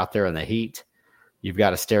out there in the heat. You've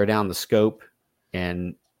got to stare down the scope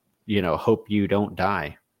and, hope you don't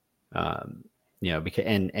die. Because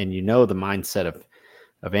and the mindset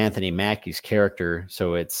of Anthony Mackie's character.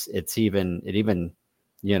 So it even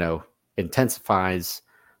intensifies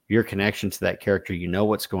your connection to that character.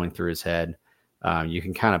 What's going through his head. You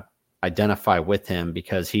can kind of identify with him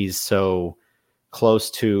because he's so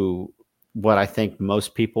close to what I think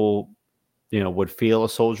most people, would feel a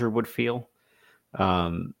soldier would feel.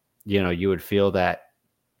 You would feel that,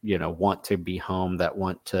 want to be home, that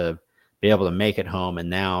want to be able to make it home. And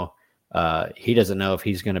now he doesn't know if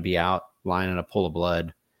he's going to be out lying in a pool of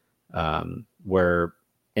blood, where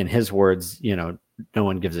in his words, no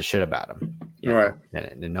one gives a shit about him, right?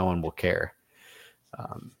 And no one will care.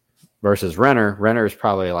 Versus Renner is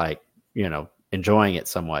probably like, enjoying it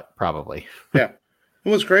somewhat, probably. Yeah.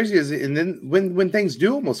 And what's crazy is, and then when things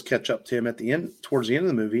do almost catch up to him at the end, towards the end of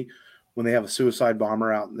the movie, when they have a suicide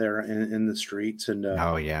bomber out there in the streets, and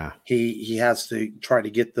he has to try to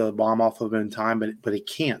get the bomb off of him in time, but he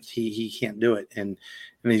can't. He can't do it, and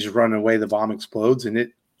he's running away. The bomb explodes, and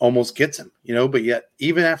it almost gets him, But yet,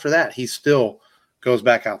 even after that, he still goes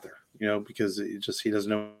back out there, because he doesn't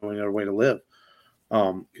know any other way to live.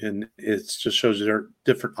 And it just shows you they're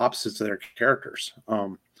different opposites of their characters.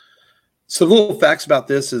 So little facts about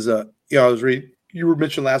this is, I was reading, you were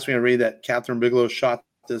mentioned last week, I read that Catherine Bigelow shot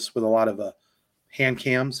this with a lot of hand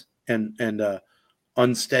cams and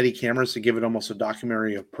unsteady cameras to give it almost a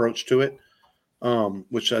documentary approach to it,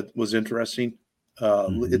 which was interesting.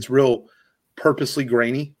 It's real purposely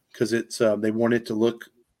grainy because it's they want it to look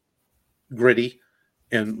gritty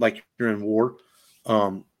and like you're in war.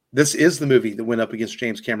 This is the movie that went up against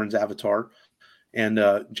James Cameron's Avatar. And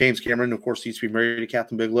James Cameron, of course, used to be married to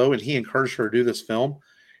Catherine Bigelow, and he encouraged her to do this film.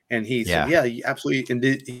 And he said, yeah, absolutely. And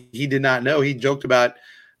he did not know. He joked about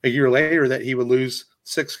a year later that he would lose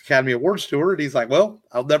 6 Academy Awards to her. And he's like, well,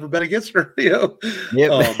 I'll never bet against her, Yep.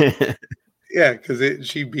 Yeah, because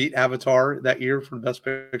she beat Avatar that year for Best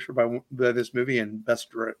Picture by this movie and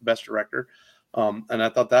Best Director. And I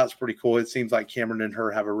thought that was pretty cool. It seems like Cameron and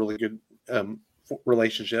her have a really good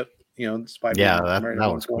relationship, despite being married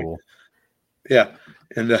that was cool. Yeah.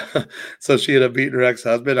 And so she ended up beating her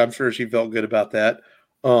ex-husband. I'm sure she felt good about that.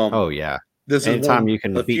 This anytime is you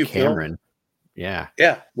can beat Cameron. Yeah.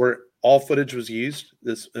 Yeah. Where all footage was used.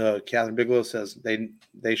 This Catherine Bigelow says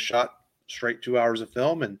they shot straight 2 hours of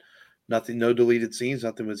film and no deleted scenes,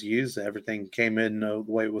 nothing was used. Everything came in the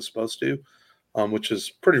way it was supposed to, which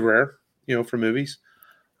is pretty rare, for movies.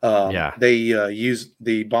 They used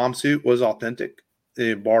the bomb suit was authentic.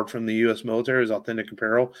 They borrowed from the U.S. military as authentic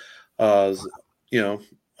apparel.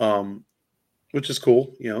 Which is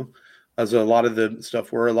cool, as a lot of the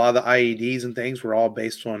stuff a lot of the IEDs and things were all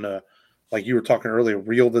based on, like you were talking earlier,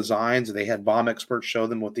 real designs. They had bomb experts show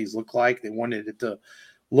them what these look like. They wanted it to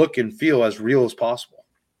look and feel as real as possible.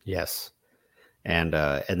 Yes. And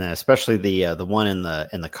then especially the one in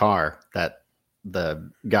the car that the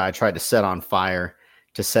guy tried to set on fire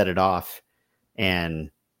to set it off, and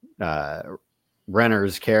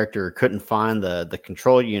Renner's character couldn't find the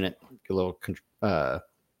control unit, the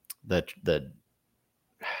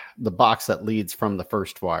box that leads from the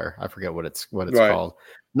first wire. I forget what it's right. Called.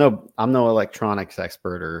 No, I'm no electronics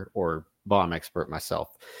expert or bomb expert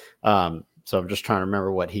myself. So I'm just trying to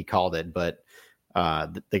remember what he called it. But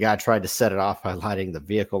the guy tried to set it off by lighting the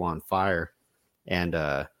vehicle on fire. And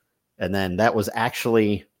then that was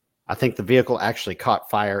actually, I think the vehicle actually caught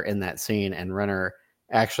fire in that scene, and Renner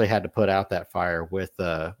actually had to put out that fire with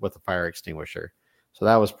a fire extinguisher. So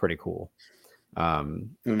that was pretty cool.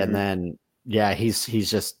 And then, he's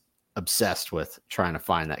just obsessed with trying to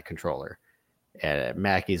find that controller. And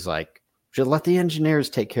Mackie's like, should let the engineers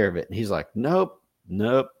take care of it. And he's like, nope,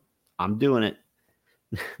 I'm doing it.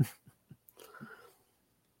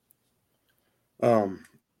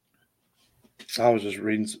 I was just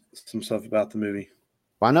reading some stuff about the movie.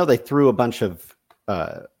 Well, I know they threw a bunch of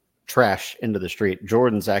trash into the street.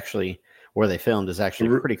 Jordan's actually where they filmed is actually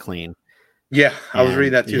pretty clean. Yeah, I was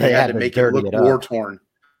reading that too. They had to make it look war torn.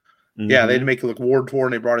 Yeah, they had to make it look war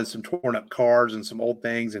torn. They brought in some torn up cars and some old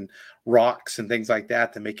things and rocks and things like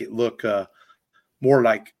that to make it look more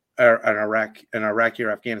like an Iraqi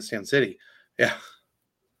or Afghanistan city. Yeah,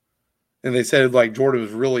 and they said like Jordan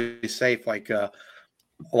was really safe. Like a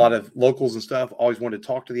lot of locals and stuff always wanted to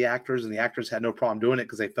talk to the actors, and the actors had no problem doing it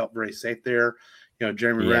because they felt very safe there. You know,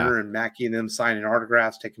 Jeremy Renner and Mackie and them signing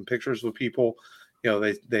autographs, taking pictures with people. You know,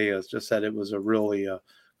 they just said it was a really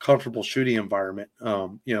comfortable shooting environment.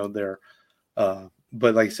 You know, there.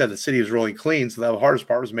 But like I said, the city was really clean, so the hardest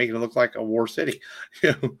part was making it look like a war city.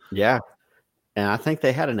 Yeah, and I think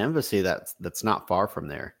they had an embassy that's not far from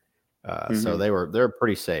there, so they're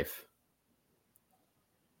pretty safe.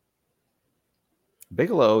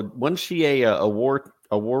 Bigelow, wasn't she a war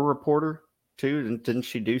reporter too? Didn't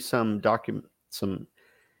she do some Didn't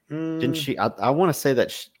she? I want to say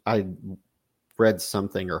that I read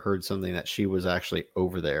something or heard something that she was actually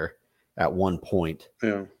over there at one point.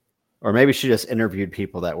 Yeah. Or maybe she just interviewed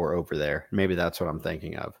people that were over there. Maybe that's what I'm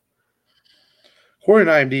thinking of. According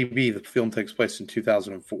to IMDb, the film takes place in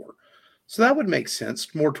 2004. So that would make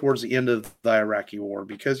sense more towards the end of the Iraqi war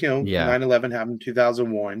because, 9/11 happened in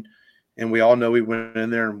 2001. And we all know we went in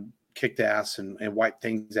there and kicked ass and wiped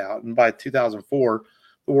things out. And by 2004,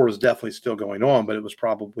 the war was definitely still going on, but it was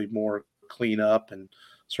probably more cleanup and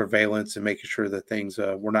surveillance and making sure that things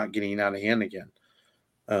were not getting out of hand again.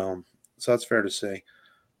 So that's fair to say.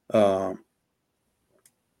 But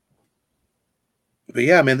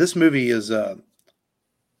yeah, man, this movie is I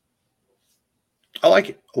like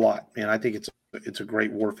it a lot, man. I think it's a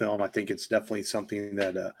great war film. I think it's definitely something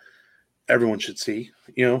that everyone should see.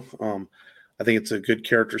 I think it's a good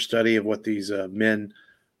character study of what these men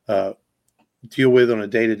deal with on a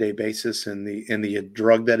day-to-day basis, and the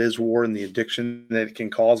drug that is war and the addiction that it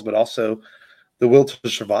can cause, but also the will to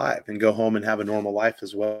survive and go home and have a normal life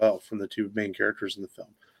as well from the two main characters in the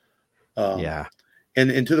film.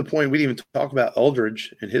 And to the point, we didn't even talk about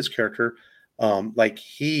Eldridge and his character. Like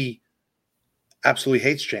he absolutely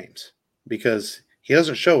hates James because he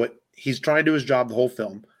doesn't show it. He's trying to do his job the whole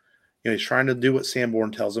film. He's trying to do what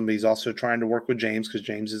Sanborn tells him, but he's also trying to work with James because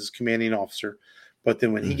James is his commanding officer. But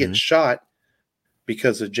then when he gets shot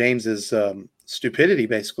because of James's stupidity,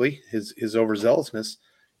 basically his overzealousness,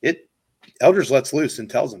 Eldridge lets loose and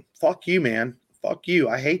tells him, "Fuck you, man. Fuck you.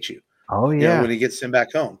 I hate you." Oh yeah. When he gets him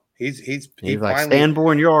back home, he's like, finally,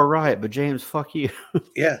 Sanborn, you're all right, but James, fuck you.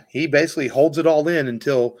 Yeah, he basically holds it all in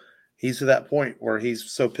until he's to that point where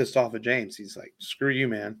he's so pissed off at James. He's like, "Screw you,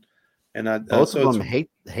 man." And both of them hate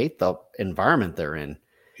the environment they're in.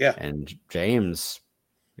 Yeah, and James,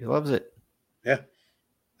 he loves it. Yeah.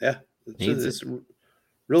 It's a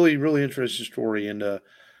really, really interesting story, and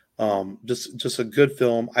just a good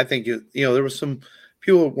film. I think there was some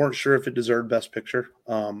people that weren't sure if it deserved Best Picture.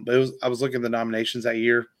 But I was looking at the nominations that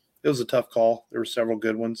year. It was a tough call. There were several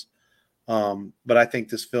good ones. But I think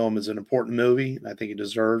this film is an important movie, and I think it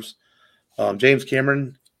deserves. James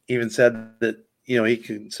Cameron even said that he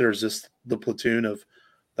considers this the Platoon of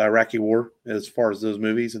the Iraqi War as far as those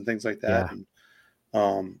movies and things like that.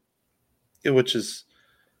 Yeah. And which is,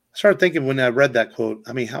 I started thinking when I read that quote,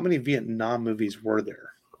 I mean, how many Vietnam movies were there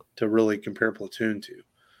to really compare Platoon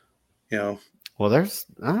to? Well, there's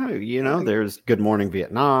there's Good Morning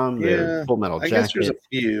Vietnam. Yeah, there's Full Metal Jacket. I guess there's a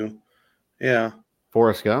few. Yeah.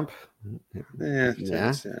 Forrest Gump. Yeah.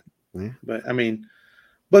 But I mean,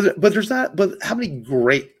 but there's not. But how many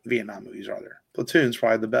great Vietnam movies are there? Platoon's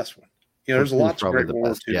probably the best one. There's lots of great World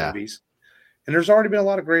War II movies, and there's already been a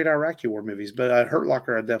lot of great Iraqi War movies. But Hurt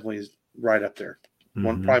Locker, I definitely is right up there.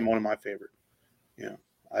 Probably one of my favorite.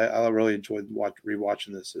 I really enjoyed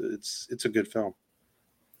rewatching this. It's a good film.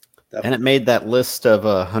 Definitely. And it made that list of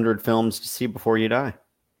 100 films to see before you die.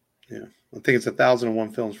 Yeah, I think it's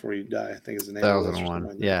 1,001 films before you die. I think it's the name. 1,001.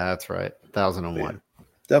 Like yeah, that's right. 1,001. Yeah,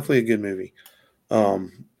 definitely a good movie.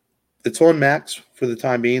 It's on Max for the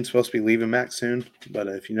time being. It's supposed to be leaving Max soon. But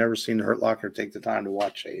if you've never seen The Hurt Locker, take the time to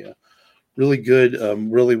watch a really good,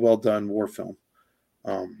 really well done war film.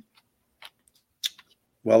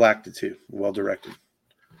 Well acted too, well directed.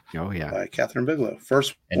 Oh yeah, by Catherine Bigelow,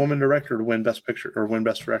 first woman director to win Best Picture or win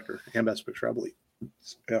Best Director and Best Picture, I believe.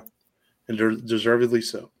 Yeah, and deservedly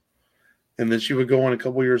so. And then she would go on a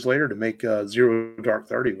couple years later to make Zero Dark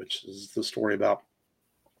 30, which is the story about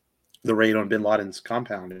the raid on Bin Laden's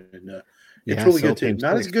compound, and it's really good too.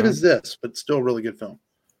 Not as good as this, but still a really good film.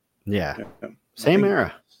 Yeah. Yeah. Same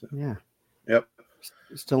era. Yeah. Yep.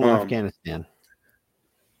 Still in Afghanistan.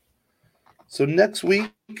 So next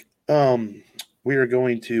week, we are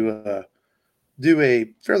going to do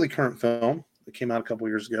a fairly current film that came out a couple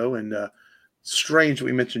years ago. And strange that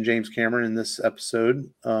we mentioned James Cameron in this episode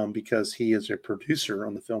because he is a producer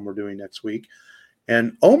on the film we're doing next week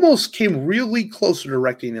and almost came really close to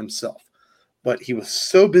directing himself. But he was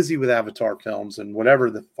so busy with Avatar films and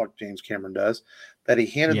whatever the fuck James Cameron does that he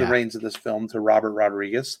handed the reins of this film to Robert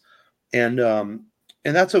Rodriguez. And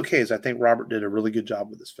that's okay, as I think Robert did a really good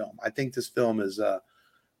job with this film. I think this film is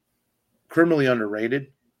criminally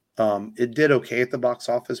underrated. It did okay at the box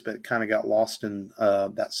office, but it kind of got lost in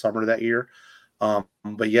that summer that year.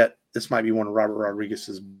 But yet, this might be one of Robert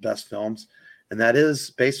Rodriguez's best films. And that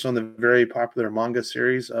is based on the very popular manga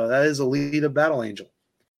series. That is Alita Battle Angel.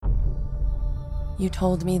 You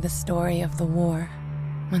told me the story of the war,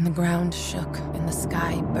 when the ground shook and the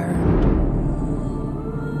sky burned.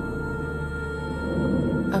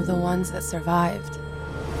 Of the ones that survived,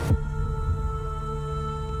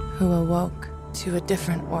 who awoke to a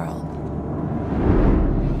different world,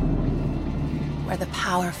 where the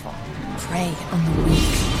powerful prey on the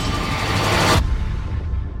weak.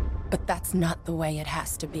 But that's not the way it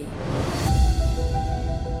has to be.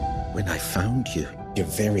 When I found you, your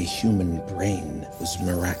very human brain was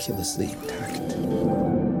miraculously intact.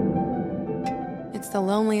 It's the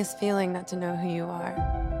loneliest feeling not to know who you are.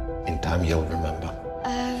 In time, you'll remember.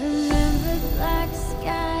 I remember black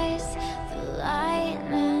skies, the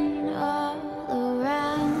lightning all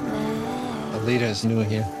around me. Alita's new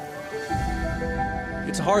here.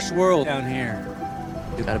 It's a harsh world down here.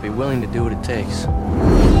 You gotta be willing to do what it takes.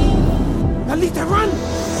 Alita, run!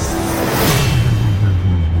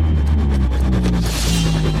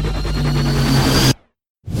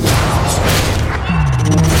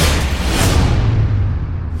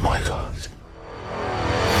 My God.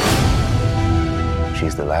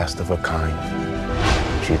 She's the last of her kind.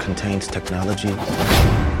 She contains technology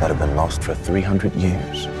that have been lost for 300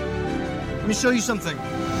 years. Let me show you something.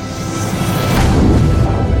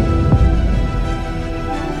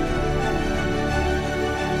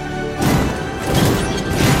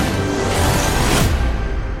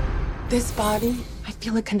 This body, I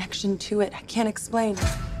feel a connection to it. I can't explain.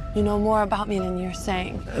 You know more about me than you're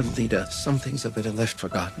saying. Alita, some things are better left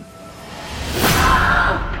forgotten.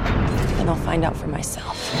 And I'll find out for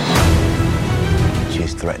myself.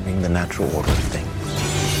 She's threatening the natural order of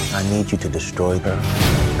things. I need you to destroy her.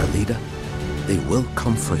 Alita, they will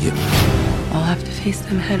come for you. I'll have to face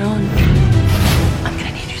them head on. I'm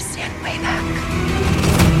gonna need you to stand way back.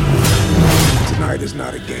 Tonight is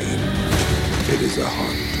not a game. It is a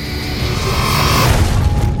hunt.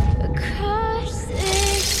 Across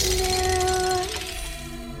this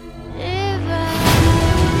new divide.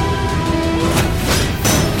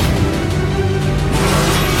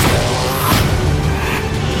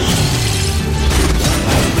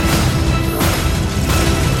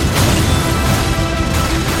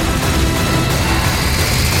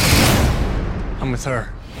 I'm with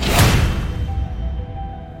her.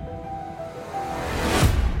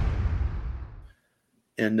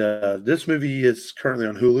 And this movie is currently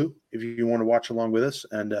on Hulu if you want to watch along with us.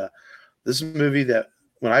 And this is a movie that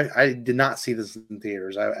when I did not see this in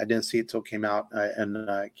theaters, I didn't see it till it came out. And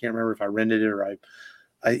I can't remember if I rented it or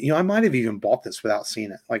I might have even bought this without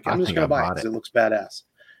seeing it. Like I'm just going to buy it because it looks badass.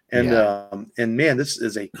 And man, this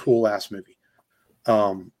is a cool ass movie.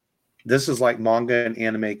 This is like manga and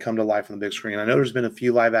anime come to life on the big screen. I know there's been a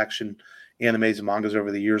few live action animes and mangas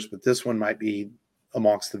over the years, but this one might be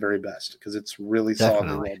amongst the very best because it's really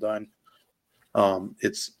solidly well done.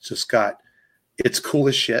 It's just it's cool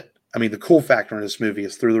as shit. I mean, the cool factor in this movie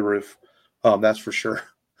is through the roof. That's for sure.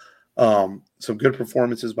 Some good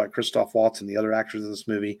performances by Christoph Waltz and the other actors of this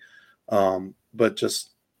movie. But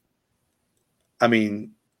just, I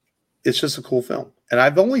mean, it's just a cool film. And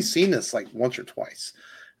I've only seen this like once or twice.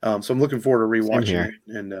 So I'm looking forward to rewatching it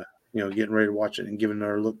and, getting ready to watch it and giving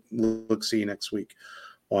another look see next week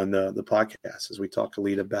on the podcast as we talk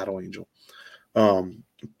Alita Battle Angel.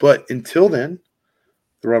 But until then,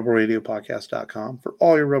 the rebelradiopodcast.com for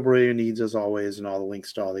all your Rebel Radio needs as always, and all the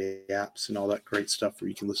links to all the apps and all that great stuff where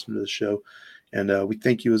you can listen to the show. And we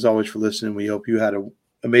thank you as always for listening. We hope you had an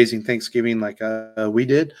amazing Thanksgiving like we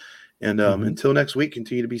did. And until next week,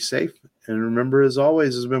 continue to be safe. And remember, as always,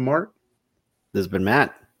 this has been Mark. This has been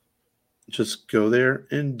Matt. Just go there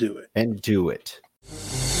and do it. And do it.